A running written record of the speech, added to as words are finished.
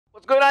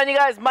What's going on, you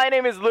guys? My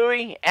name is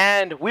Louie,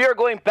 and we are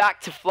going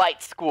back to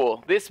flight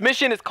school. This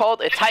mission is called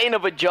a Titan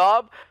of a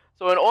Job.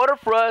 So in order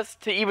for us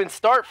to even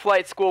start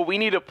flight school, we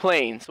need a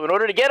plane. So in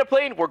order to get a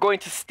plane, we're going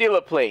to steal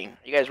a plane.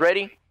 You guys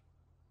ready?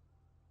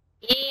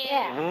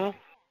 Yeah. Mm-hmm.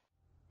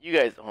 You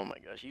guys, oh my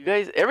gosh, you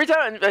guys, every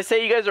time I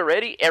say you guys are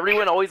ready,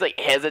 everyone always like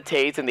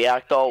hesitates and they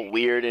act all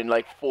weird and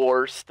like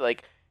forced,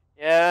 like,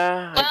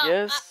 yeah, I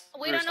guess.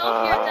 We don't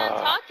know if you're done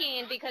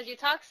talking because you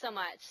talk so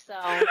much, so.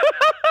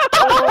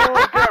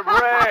 Oh, get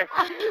wrecked!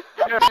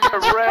 Get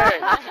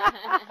wrecked!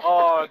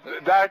 Oh,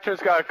 that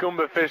just got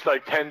Goomba Fish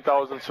like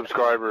 10,000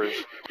 subscribers.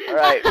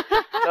 Alright,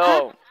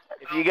 so,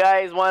 if you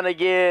guys want to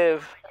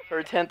give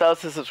her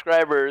 10,000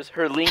 subscribers,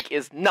 her link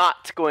is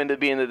not going to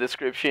be in the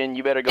description.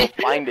 You better go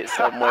find it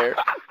somewhere.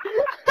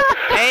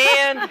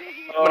 And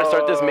I'm going to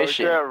start this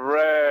mission. Get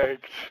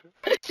wrecked.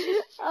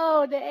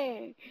 Oh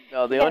dang!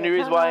 No, the only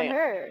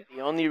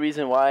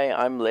reason why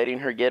I'm letting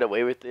her get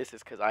away with this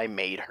is because I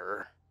made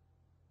her.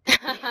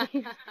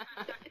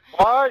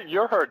 What?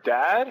 You're her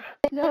dad?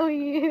 No,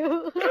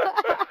 you.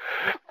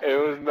 It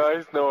was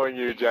nice knowing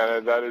you,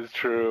 Janet. That is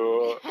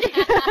true.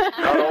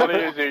 Not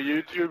only is your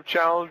YouTube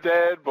channel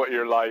dead, but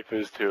your life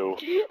is too.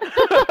 Okay,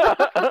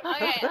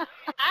 I don't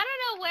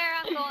know where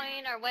I'm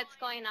going or what's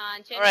going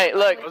on. All right,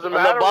 look. On the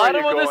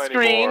bottom of the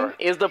screen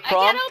is the prompt.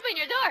 I can't open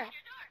your door.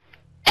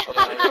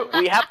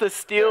 We have to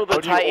steal the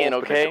Titan,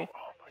 okay?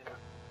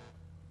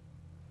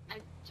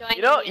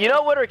 You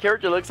know what her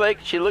character looks like?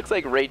 She looks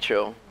like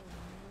Rachel.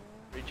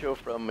 Rachel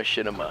from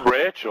Machinima.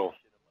 Rachel?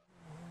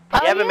 You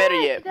haven't met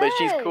her yet, but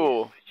she's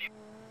cool.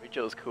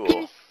 Rachel's cool.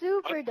 She's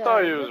super I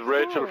thought it was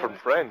Rachel from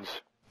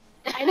Friends.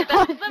 I know,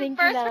 That's the first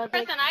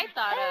person I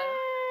thought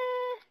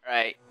of.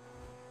 Right.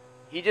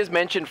 He just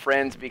mentioned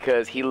Friends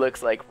because he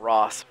looks like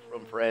Ross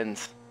from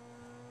Friends.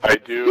 I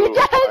do.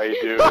 I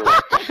do.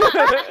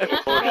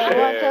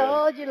 I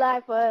told you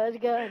life was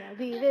gonna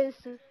be this.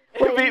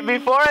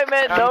 Before I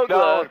met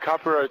Nogla,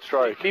 copyright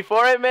strike.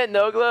 Before I met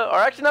Nogla, or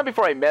actually not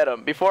before I met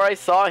him, before I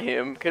saw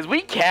him, because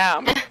we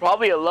camped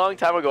probably a long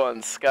time ago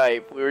on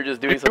Skype. We were just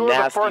doing some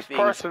nasty things. You were the first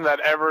person that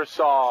ever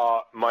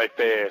saw my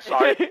face.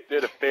 I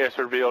did a face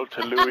reveal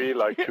to Louis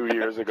like 2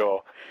 years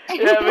ago.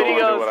 Yeah, but he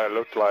goes, what I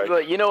looked like. He's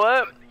like, you know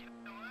what?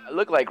 I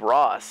look like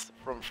Ross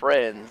from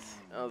Friends.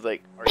 I was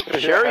like, are you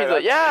sure? He's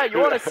like, yeah, you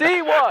want to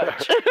see?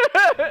 Watch.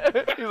 He's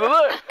like,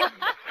 look.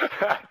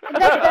 The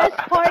best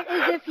part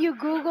is if you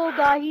Google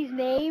Dahi's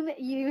name,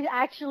 you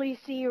actually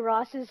see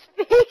Ross's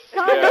face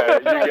on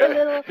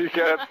it. You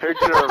get a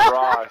picture of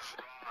Ross.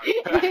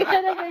 You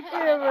get a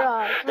picture of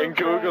Ross. In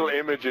Google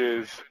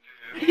Images.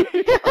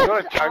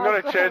 I'm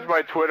gonna change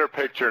my Twitter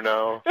picture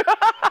now.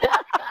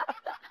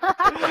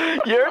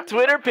 Your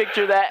Twitter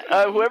picture, that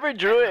whoever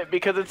drew it,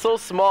 because it's so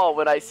small,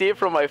 when I see it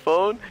from my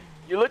phone,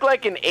 you look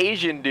like an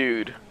Asian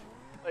dude.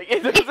 Like,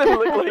 it doesn't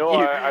look like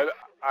you.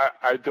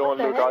 I don't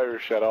look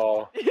Irish at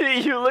all.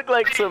 You look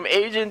like some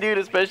Asian dude,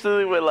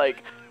 especially with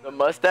like the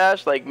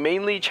mustache, like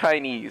mainly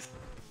Chinese.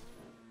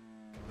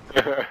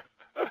 Alright,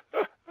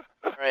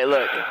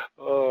 look.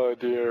 Oh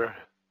dear.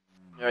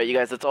 Alright, you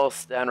guys, let's all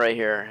stand right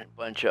here and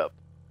bunch up.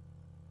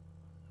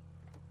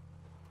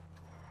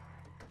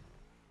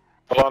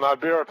 Hold on, I'll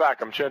be right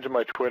back. I'm changing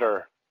my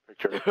Twitter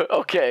picture.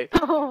 Okay.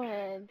 Oh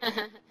man.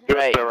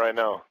 Right. Right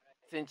now.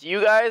 Since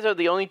you guys are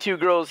the only two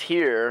girls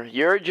here,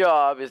 your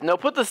job is... No,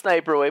 put the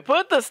sniper away.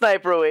 Put the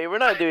sniper away. We're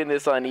not doing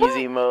this on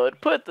easy mode.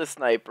 Put the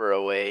sniper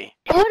away.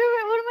 What am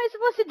I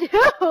supposed to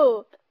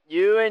do?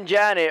 You and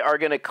Janet are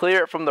going to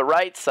clear it from the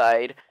right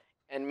side,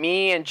 and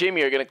me and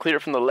Jimmy are going to clear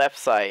it from the left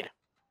side.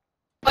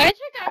 Why does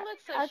your guy look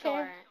so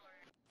short?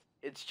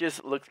 It's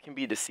just, looks can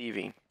be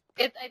deceiving.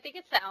 I think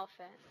it's the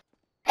outfit.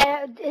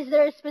 Is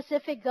there a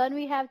specific gun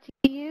we have to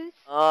use?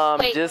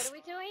 Wait, just what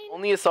are we doing?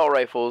 only assault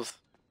rifles.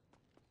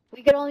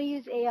 We can only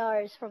use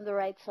ARs from the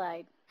right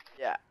side.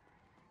 Yeah.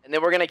 And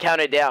then we're going to count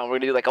it down. We're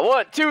going to do like a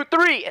 1, 2,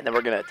 3, and then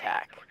we're going to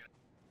attack.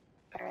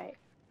 Alright.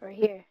 We're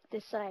here.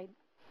 This side.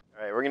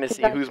 Alright, we're going to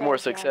see who's more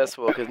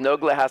successful, because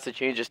Nogla has to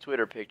change his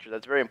Twitter picture.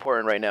 That's very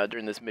important right now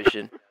during this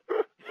mission.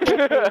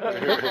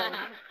 It's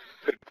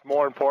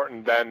more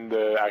important than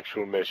the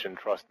actual mission,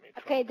 trust me.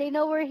 Okay, they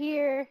know we're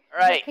here.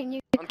 Alright, Can you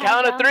on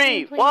count of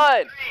 3. Please?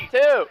 1,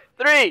 2,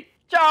 3,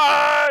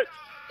 charge!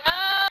 Go!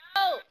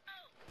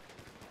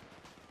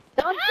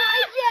 Don't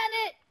die,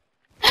 Janet!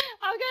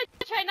 I'm gonna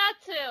try not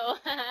to.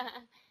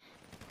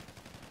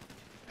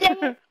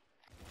 Dang it.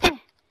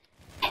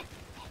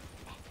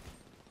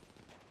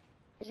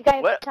 There's a guy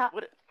What? up top.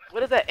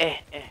 What is that?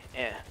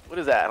 What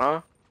is that,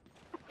 huh?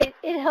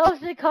 It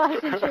helps the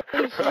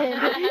concentration.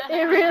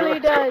 It really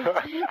does.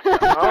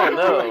 Oh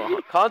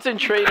no.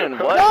 Concentrate on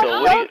what?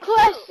 Don't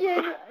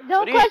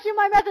question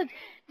my methods.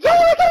 Jay,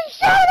 we're getting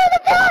shot in the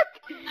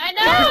back! I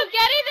know,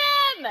 getting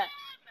them!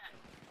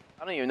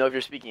 I don't even know if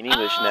you're speaking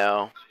English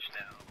now.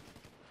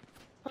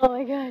 Oh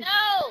my gosh.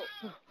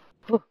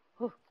 No!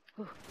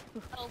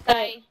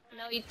 Okay,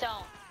 no you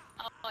don't.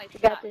 Oh, I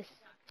got this.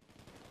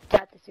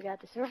 We got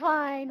this. We're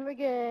fine. We're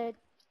good.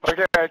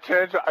 Okay, I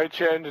changed it. I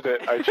changed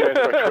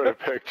my Twitter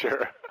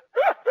picture.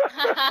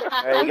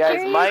 Alright, you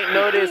guys might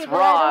notice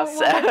Ross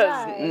as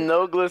die.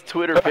 Nogla's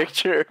Twitter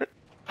picture.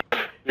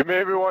 You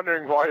may be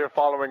wondering why you're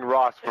following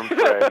Ross from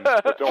Friends,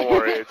 but don't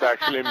worry, it's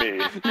actually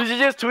me. You should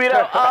just tweet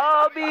out,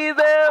 "I'll be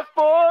there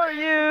for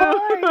you."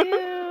 For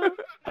you.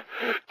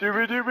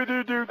 Dooby dooby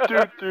doo doo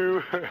doo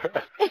doo.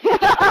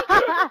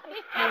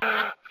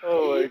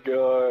 Oh my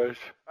gosh.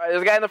 Alright,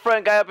 there's a guy in the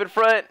front, guy up in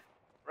front.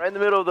 Right in the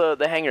middle of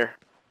the hangar.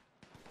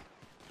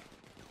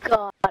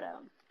 Got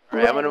him.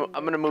 Alright,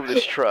 I'm gonna move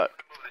this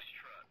truck.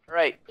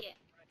 Alright. Yeah.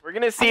 We're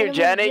gonna see I'm if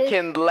gonna move Janet this-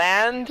 can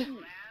land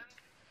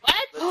What?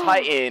 the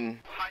Titan.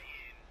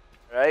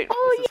 Alright,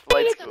 Oh, this is yeah,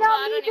 flight it's school. I not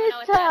don't me even know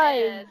this what that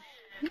is.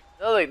 time.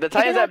 No, look, the You're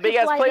Titan's gonna that big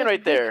have ass to fly plane this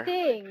right big there.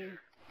 thing.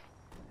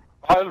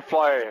 I'll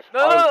fly it. No,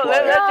 I'll fly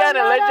let it.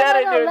 Janet, let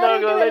Janet do it,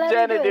 let her Nogla, let her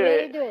Janet do let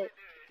it. her do it.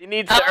 She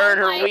needs to earn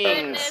her Oh my wings.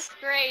 goodness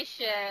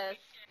gracious.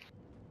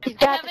 She's I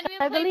got haven't this.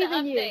 even I played believe the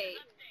in you. update.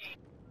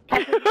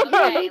 You don't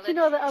Okay, need to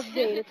know the let's-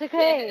 update. It's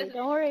okay.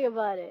 Don't worry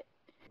about it.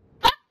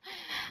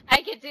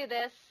 I could do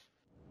this.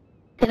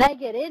 Can I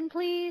get in,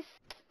 please?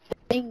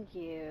 Thank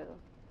you.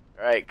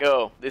 Alright,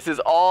 go. This is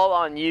all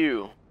on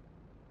you.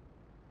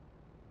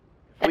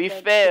 If we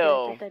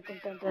fail,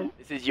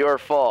 this is your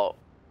fault.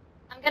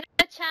 I'm gonna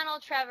channel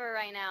Trevor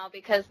right now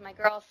because my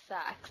girl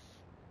sucks.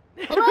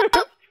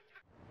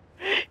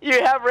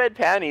 You have red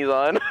panties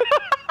on. What?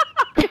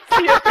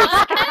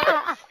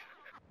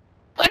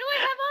 What do I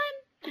have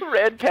on?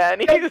 Red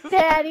panties?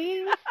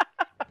 Daddy.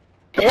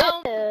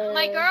 Oh,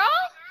 my girl?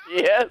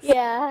 Yes.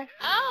 Yeah.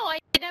 Oh, I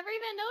never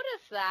even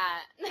noticed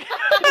that.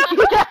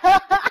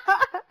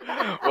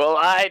 Well,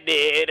 I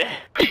did.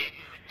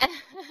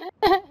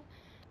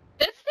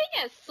 This thing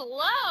is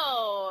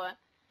slow.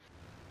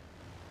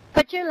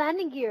 Put your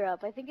landing gear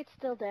up. I think it's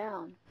still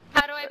down.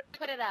 How do I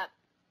put it up?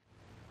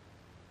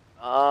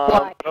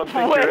 I don't think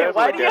you're Wait, able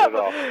why to do you get have it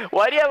off.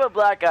 why do you have a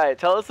black eye?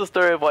 Tell us the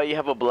story of why you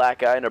have a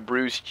black eye and a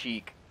bruised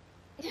cheek.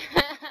 She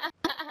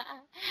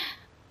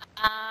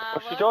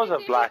What does did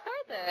have you black-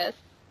 record this?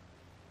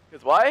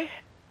 Cause why?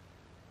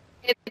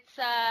 It's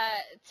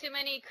too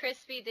many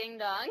crispy ding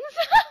dongs.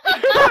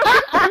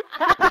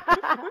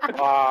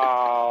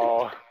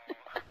 Wow.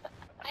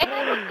 I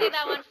had to see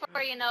that one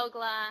for you,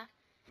 Nogla.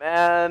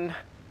 Man.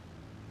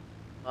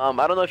 I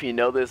don't know if you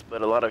know this,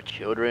 but a lot of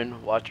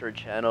children watch our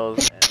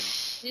channels and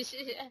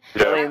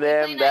telling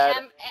them that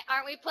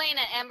Aren't we playing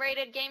an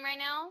M-rated game right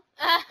now?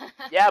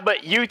 yeah, but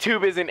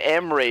YouTube isn't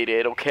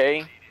M-rated,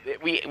 okay?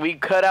 We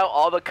cut out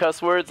all the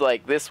cuss words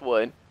like this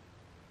one.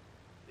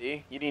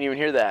 See? You didn't even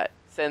hear that.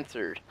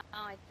 Censored.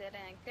 Oh, I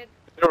didn't. Good.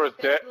 There was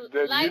Good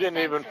you didn't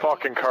even live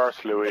fucking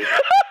curse, Louis.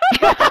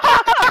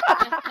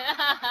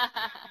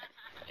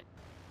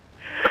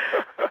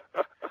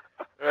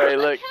 Alright,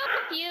 look. Look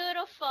how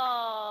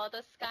beautiful.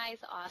 The sky's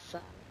awesome.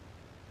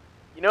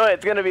 You know what?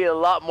 It's gonna be a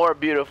lot more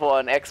beautiful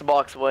on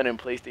Xbox One and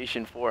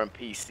PlayStation 4 and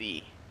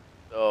PC.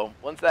 So,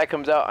 once that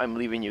comes out, I'm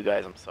leaving you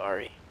guys. I'm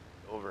sorry.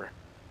 Over.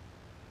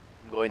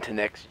 I'm going to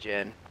next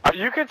gen.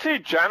 You can see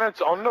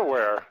Janet's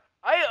underwear.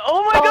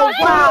 Oh my Oh, gosh!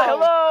 wow.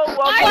 Hello!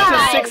 Welcome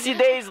Why? to 60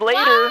 Days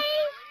Later.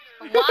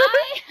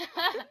 Why?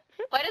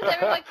 Why does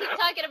everyone keep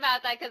talking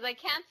about that? Because I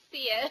can't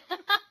see it.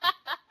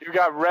 You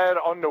got red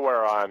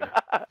underwear on.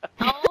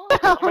 Oh,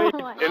 I mean,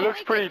 my it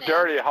looks pretty goodness.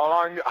 dirty. How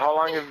long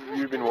have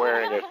you been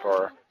wearing it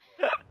for?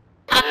 Well,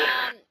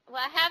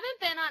 I haven't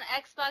been on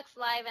Xbox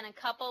Live in a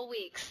couple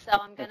weeks, so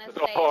I'm gonna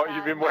say. Oh, about-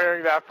 you've been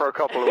wearing that for a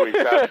couple of weeks.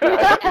 That's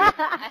nasty.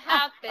 I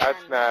have been.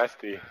 That's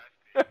nasty.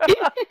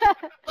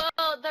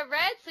 Well, the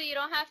red, so you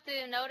don't have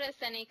to notice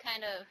any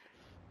kind of.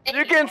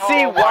 You can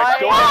see Oh my why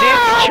God.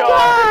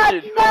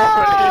 discharged.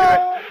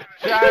 No!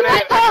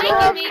 Janet, You're girls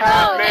making me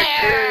can't go make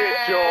there. period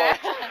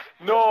jokes.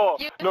 No,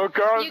 You- no,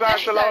 girls you guys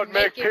aren't allowed are to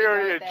make making me go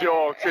period there.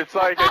 jokes. It's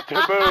like a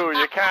taboo.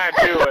 You can't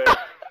do it.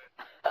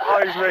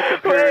 Always making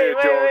period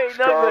wait, jokes.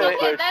 no, Girls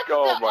wait. make, That's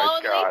oh the my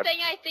only God. thing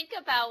I think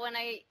about when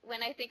I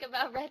think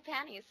about red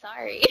panties.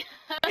 Sorry.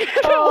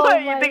 Oh What?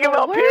 You my think God.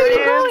 about Where are you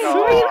periods? going?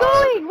 Where are you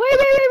going?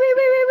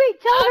 Wait.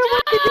 Tell her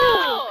what to do. Oh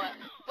no!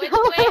 Which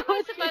Tell way her am I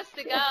what to supposed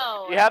to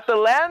go? You have to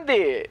land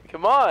it.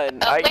 Come on.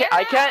 Oh, I where can't.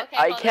 at? Okay,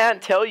 I hold can't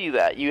on. tell you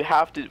that. You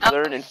have to Oh,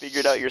 learn and figure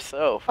it out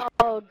yourself.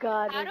 Oh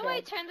God. How we're do I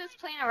dead. turn this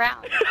plane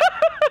around?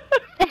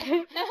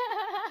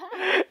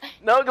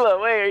 Nogla,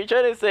 wait. Are you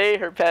trying to say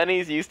her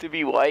panties used to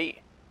be white?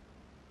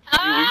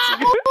 weeks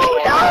ago.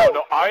 Oh,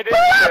 no, I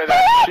didn't say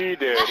that. She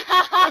did.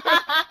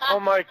 Oh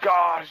my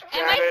gosh,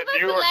 Am I Janet,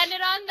 supposed you to were land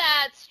it on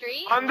that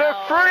street? on the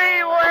No.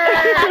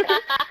 freeway.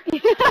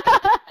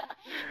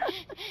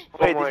 Wait,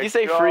 Oh did my you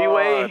say God.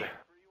 freeway?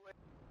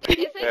 Is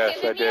it Yes,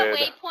 giving I me a did.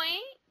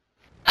 waypoint?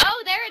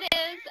 Oh, there it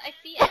is. I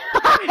see it.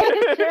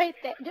 It's right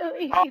there. No,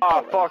 you Ah,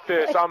 can't. fuck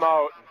this. I'm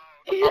out.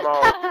 I'm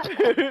out.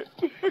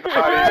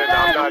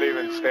 I'm not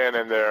even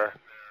standing there.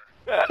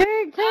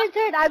 Turn.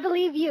 I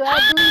believe you.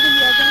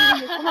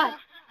 Come on.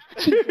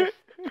 Jesus.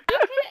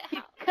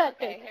 Cut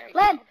Okay, it. here we go.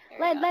 Land. Here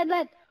we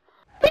go.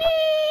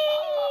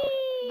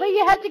 But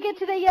you have to get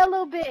to the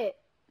yellow bit.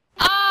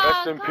 Oh,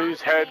 Rest in God peace,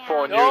 damn.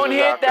 headphone Don't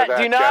users hit after that. that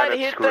Do not Janet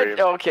hit scream.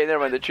 that. Okay, never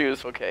mind. The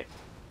choose. Okay.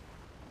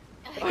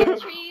 The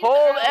trees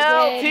Hold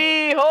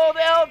LT, hold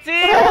LT,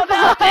 hold LT, hold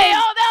LT,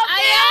 hold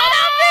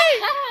LT.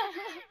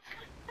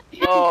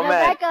 Oh Now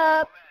man. back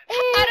up.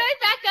 How do I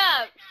back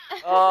up?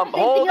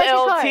 Hold like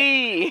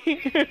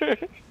your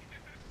LT.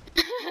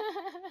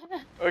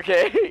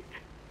 Okay.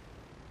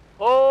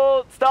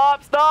 Hold,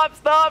 stop.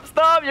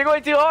 You're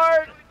going too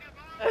hard.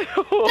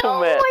 Oh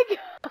man. my god.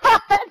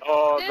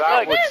 Oh, Dude, that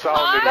this would is sound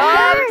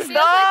hard. weird.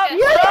 Stop.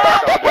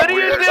 That What are sounded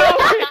you weird.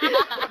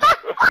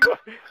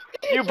 doing?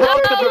 You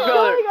broke the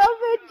propeller. Going up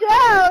and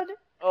down.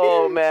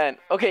 Oh man.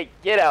 Okay,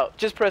 get out.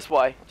 Just press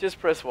Y. Just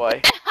press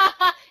Y.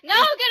 No,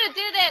 I'm gonna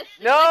do this.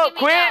 No, Look at me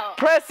quit go.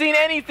 pressing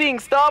anything.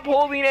 Stop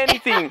holding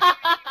anything.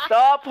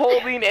 Stop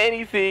holding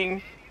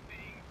anything.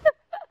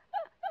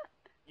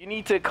 You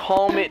need to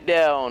calm it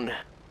down.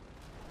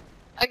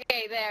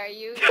 Okay, there.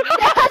 You.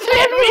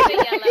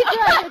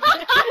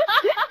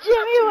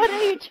 Jimmy, what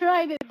are you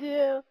trying to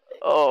do?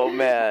 Oh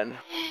man.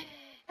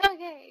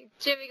 Okay,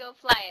 Jimmy, go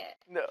fly it.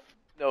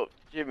 No,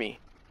 Jimmy.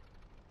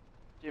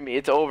 Jimmy,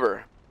 it's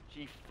over.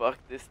 She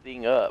fucked this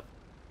thing up.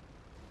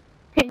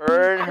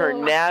 Her and her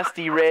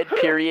nasty red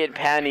period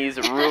panties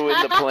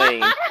ruined the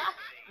plane.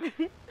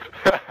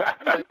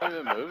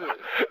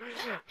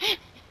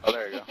 Oh,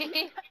 there you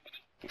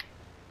go.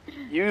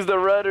 Use the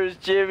rudders,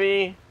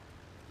 Jimmy.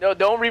 No,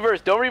 don't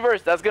reverse. Don't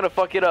reverse. That's gonna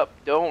fuck it up.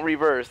 Don't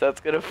reverse. That's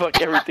gonna fuck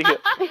everything up.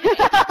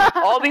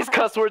 All these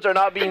cuss words are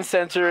not being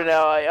censored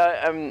now.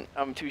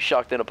 I'm too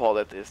shocked and appalled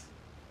at this.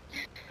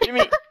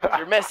 Jimmy,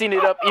 you're messing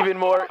it up even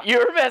more.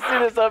 You're messing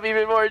this up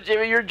even more,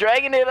 Jimmy. You're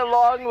dragging it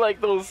along like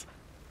those,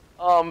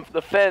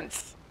 the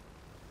fence.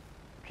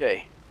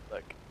 Okay,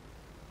 look.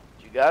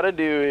 What you gotta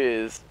do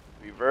is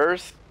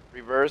reverse.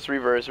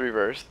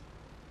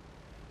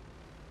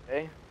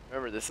 Okay?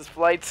 Remember, this is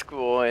flight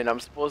school, and I'm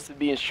supposed to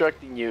be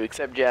instructing you,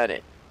 except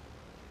Janet.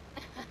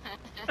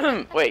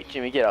 Wait,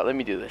 Jimmy, get out. Let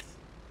me do this.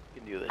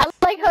 You can do this. I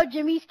like how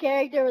Jimmy's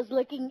character was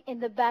looking in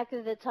the back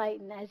of the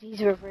Titan as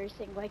he's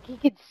reversing, like he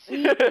could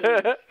see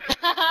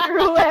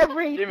through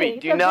everything. Jimmy,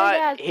 It's do a not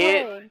big-ass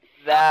hit plane.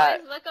 that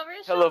Always look over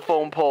his shoulder.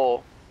 telephone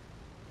pole.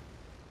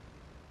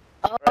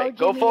 Oh, Right,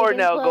 go Jimmy, forward you're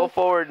now. getting Go close.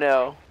 forward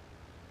now.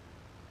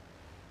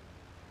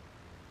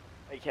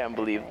 I can't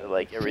believe that,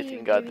 like,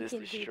 everything got Jimmy this can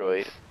do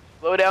destroyed.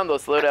 Slow down though.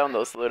 Slow down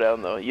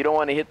though. You don't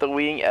want to hit the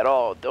wing at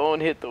all.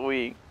 Don't hit the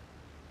wing.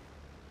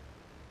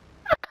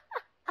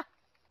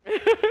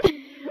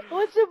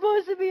 What's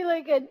supposed to be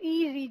like an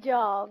easy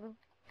job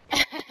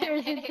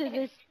turns into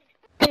this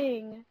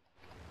thing.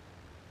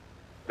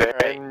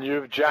 Then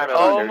you've Janet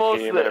on your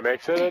Almost team, there. and it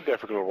makes it a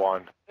difficult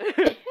one.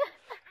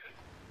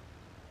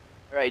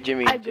 Alright,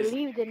 Jimmy. I Just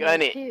believed in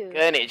gun it, it. too.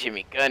 Gun it,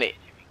 Jimmy. Gun it.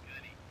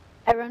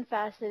 I run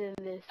faster than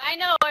this. I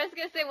know. I was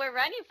gonna say we're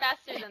running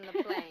faster than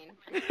the plane.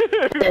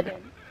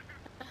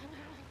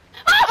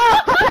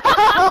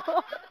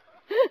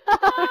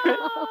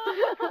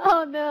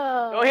 Oh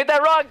no! Don't hit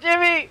that rock,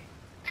 Jimmy!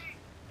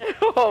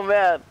 Oh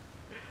man.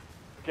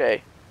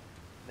 Okay.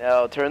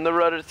 Now turn the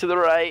rudders to the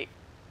right.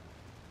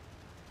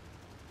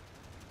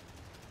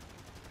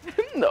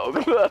 No.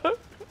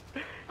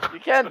 You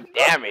can't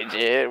damage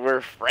it. We're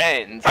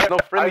friends. There's no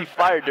friendly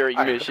fire during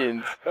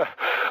missions.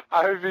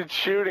 I've been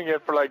shooting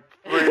it for like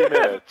 3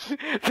 minutes.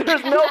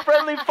 There's no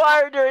friendly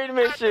fire during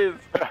missions.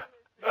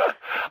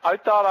 I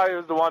thought I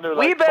was the one who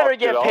like We better fucked it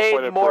get up when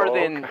paid it more broke.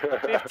 than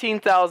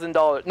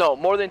 $15,000. No,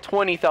 more than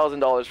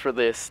 $20,000 for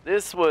this.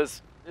 This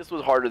was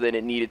harder than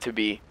it needed to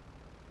be.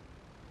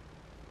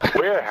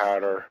 Way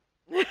harder.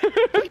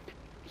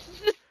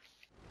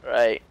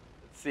 Right.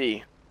 Let's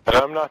see. And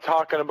I'm not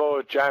talking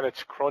about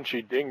Janet's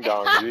crunchy ding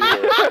dongs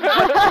either.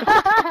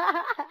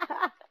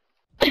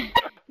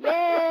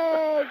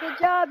 Yay! Good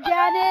job,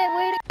 Janet.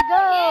 Way to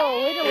go!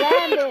 Way to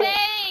land it.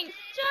 Thanks.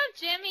 Good job,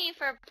 Jimmy,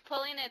 for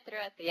pulling it through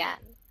at the end.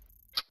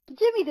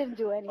 Jimmy didn't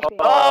do anything.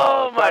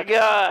 Oh my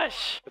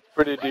gosh. It's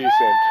pretty decent.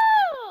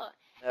 Woo!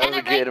 That was And a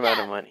I good ranked amount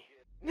up. of money.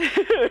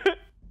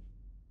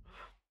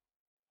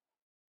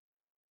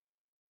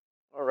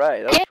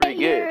 Alright, that was pretty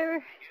good. You're-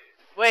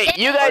 Wait,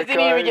 you guys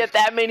didn't even guys. get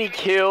that many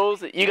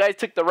kills. You guys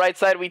took the right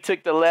side, we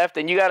took the left,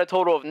 and you got a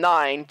total of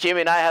 9. Jim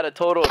and I had a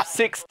total of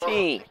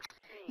 16.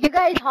 You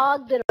guys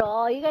hogged it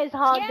all. You guys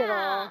hogged it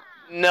Yeah. all.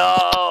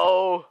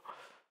 No.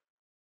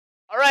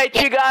 Alright,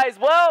 you guys.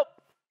 Well,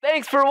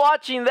 thanks for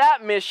watching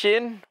that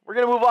mission. We're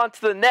going to move on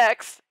to the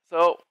next.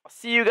 So, I'll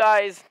see you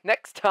guys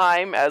next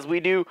time as we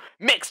do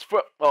mixed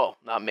for... Oh,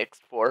 not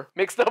mixed for.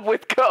 Mixed up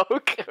with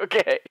Coke.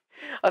 Okay.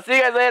 I'll see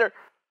you guys later.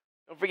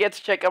 Don't forget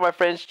to check out my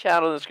friend's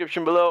channel in the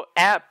description below.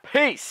 And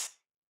peace.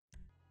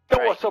 Hey,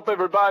 Alright. what's up,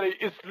 everybody?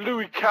 It's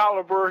Louis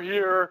Calibre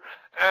here,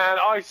 and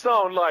I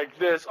sound like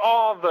this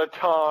all the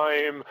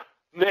time.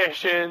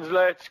 Nations,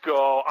 let's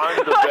go. I'm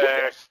the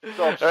best.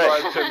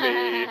 Subscribe to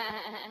me.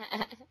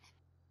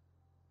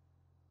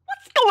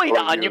 What's going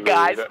Oh, on, you you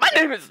guys? Louis. My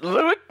name is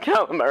Louis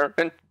Calibre,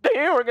 and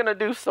today we're going to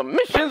do some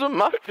missions with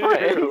my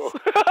friends.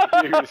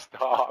 You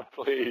stop,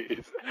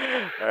 please.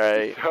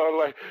 Alright.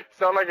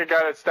 Sound like a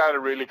guy that started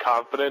really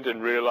confident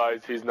and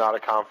realized he's not a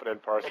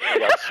confident person. He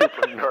got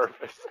super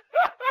nervous.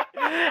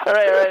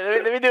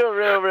 Alright. Let me do a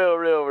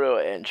real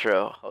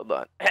intro. Hold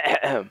on.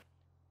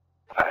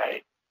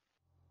 Alright.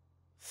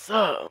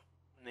 So,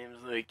 my name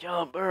is Louis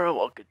Calibre.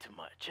 Welcome to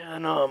my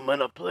channel. I'm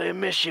gonna play a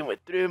mission with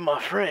 3 of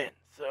my friends.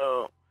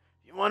 So,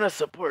 if you wanna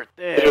support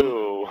them.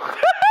 Ew.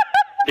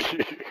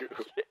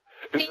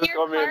 Is this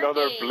gonna be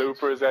another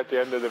bloopers at the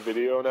end of the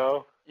video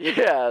now?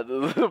 Yeah,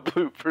 the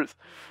bloopers.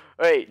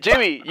 Wait,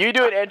 Jimmy, you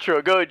do an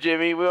intro. Go,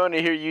 Jimmy. We want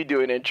to hear you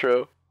do an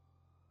intro.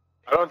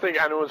 I don't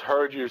think anyone's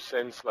heard you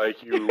since,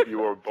 like, you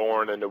were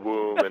born in the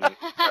womb and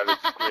started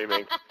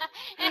screaming.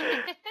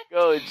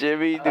 Go,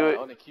 Jimmy. Do it. I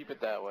want to keep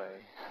it that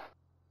way.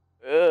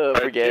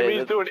 Forget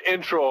Jimmy's it. doing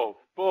intro.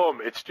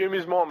 Boom. It's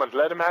Jimmy's moment.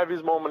 Let him have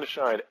his moment of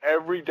shine.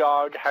 Every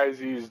dog has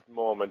his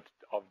moment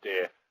of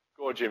day.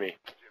 Go, Jimmy.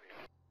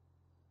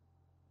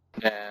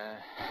 Nah,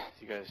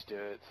 you guys do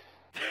it.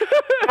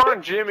 Come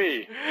on,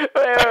 Jimmy.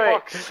 Wait.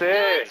 Fuck's Do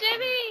it, sake.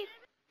 Jimmy!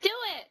 Do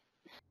it!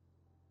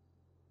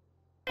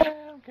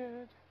 Yeah, I'm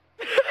good.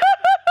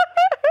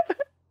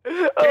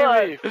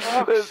 Jimmy,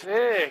 fuck's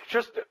sake.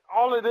 Just,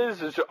 all it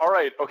is,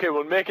 alright, okay,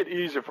 we'll make it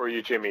easier for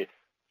you, Jimmy.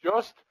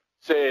 Just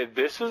say,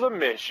 this is a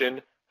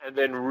mission, and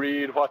then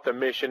read what the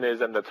mission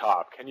is in the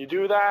top. Can you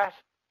do that?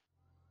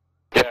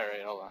 Yeah,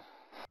 alright, hold on.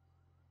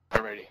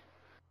 I'm ready.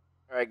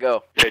 Alright,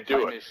 go. Yeah,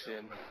 do it.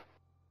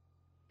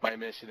 My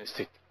mission is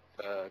to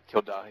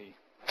kill Dahi.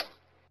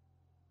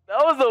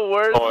 That was the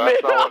worst. Oh,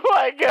 that's Oh not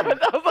my god,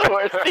 that was the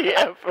worst thing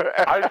ever.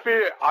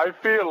 I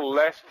feel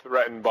less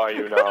threatened by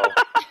you now.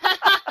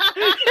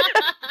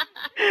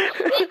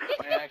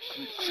 My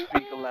actions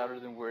speak louder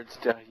than words,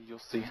 Dahi. You'll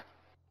see.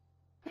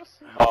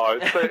 Oh,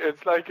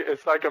 it's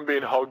like I'm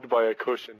being hugged by a cushion.